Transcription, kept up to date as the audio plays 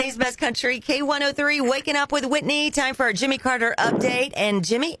Today's Best Country, K103, Waking Up with Whitney. Time for our Jimmy Carter update. And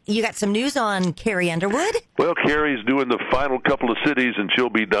Jimmy, you got some news on Carrie Underwood? Well, Carrie's doing the final couple of cities, and she'll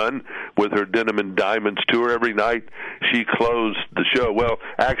be done with her Denim and Diamonds tour. Every night she closed the show. Well,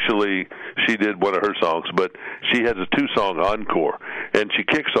 actually, she did one of her songs, but she has a two-song encore, and she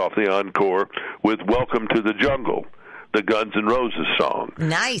kicks off the encore with Welcome to the Jungle, the Guns N' Roses song.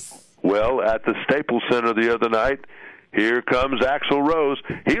 Nice. Well, at the Staples Center the other night, here comes Axl Rose.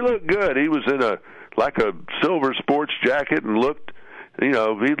 He looked good. He was in a silver sports jacket and looked, he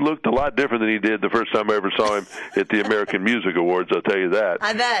looked a lot different than he did the first time I ever saw him at the American Music Awards, I'll tell you that.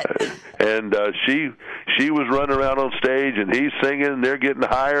 I bet. And she was running around on stage, and he's singing, and they're getting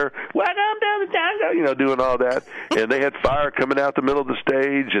higher. Welcome to the jungle, doing all that. And they had fire coming out the middle of the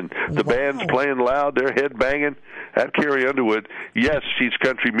stage, and the band's playing loud. They're headbanging. At Carrie Underwood, yes, she's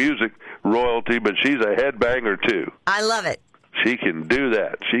country music royalty, but she's a headbanger, too. I love it. She can do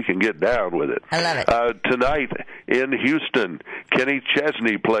that. She can get down with it. I love it. Tonight in Houston, Kenny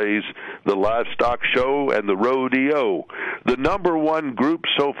Chesney plays the Livestock Show and the Rodeo. The number one group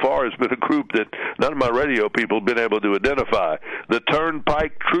so far has been a group that none of my radio people have been able to identify. The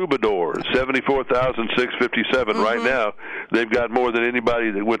Turnpike Troubadours, 74,657 right now. They've got more than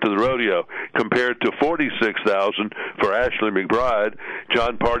anybody that went to the rodeo, compared to 46,000 for Ashley McBride,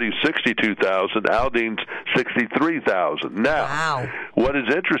 John Party's 62,000, Aldean's 63,000. Now, wow. What is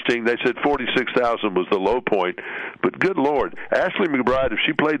interesting, they said 46,000 was the low point, but good Lord, Ashley McBride, if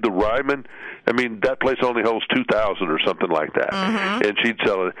she played the Ryman, that place only holds 2,000 or something like that. And she'd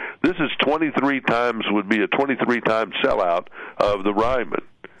sell it. This is 23 times, would be a 23-time sellout of the Ryman.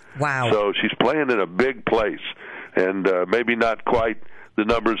 Wow. So she's playing in a big place, and maybe not quite the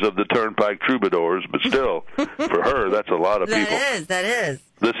numbers of the Turnpike Troubadours, but still, for her, that's a lot of people. That is.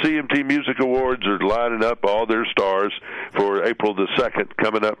 The CMT Music Awards are lining up all their stars for April the 2nd,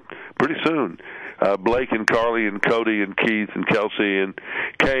 coming up pretty soon. Blake and Carly and Cody and Keith and Kelsey and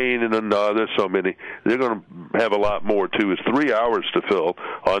Kane and there's so many. They're going to have a lot more, too. It's 3 hours to fill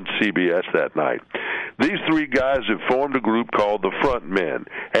on CBS that night. These three guys have formed a group called the Front Men,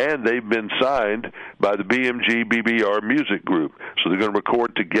 and they've been signed by the BMG BBR Music Group, so they're going to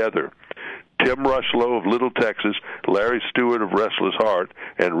record together. Tim Rushlow of Little Texas, Larry Stewart of Restless Heart,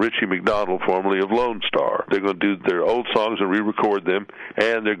 and Richie McDonald, formerly of Lone Star. They're going to do their old songs and re-record them,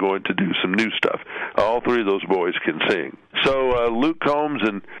 and they're going to do some new stuff. All three of those boys can sing. So Luke Combs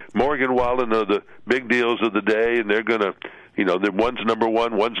and Morgan Wallen are the big deals of the day, and they're going to, one's number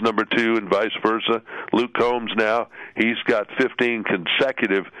one, one's number two, and vice versa. Luke Combs now, he's got 15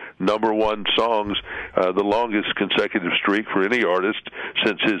 consecutive number one songs, the longest consecutive streak for any artist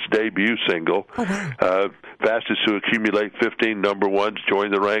since his debut single. Fastest to accumulate 15 number ones,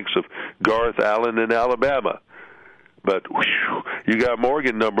 joined the ranks of Garth Allen in Alabama. But you got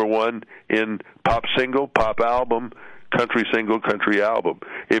Morgan number one in pop single, pop album, country single, country album.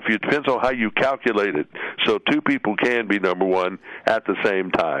 It depends on how you calculate it. So two people can be number one at the same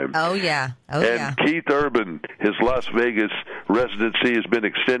time. Oh, yeah. And Keith Urban, his Las Vegas residency has been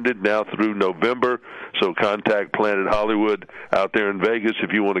extended now through November. So contact Planet Hollywood out there in Vegas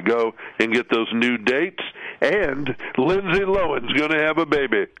if you want to go and get those new dates. And Lindsay Lohan's going to have a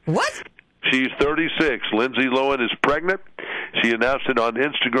baby. What? She's 36. Lindsay Lohan is pregnant. She announced it on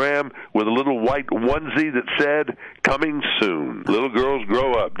Instagram with a little white onesie that said, "Coming soon. Little girls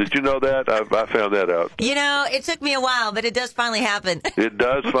grow up." Did you know that? I found that out. It took me a while, but it does finally happen. It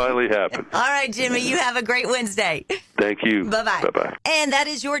does finally happen. All right, Jimmy, you have a great Wednesday. Thank you. Bye-bye. Bye-bye. And that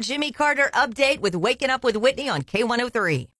is your Jimmy Carter update with Waking Up with Whitney on K103.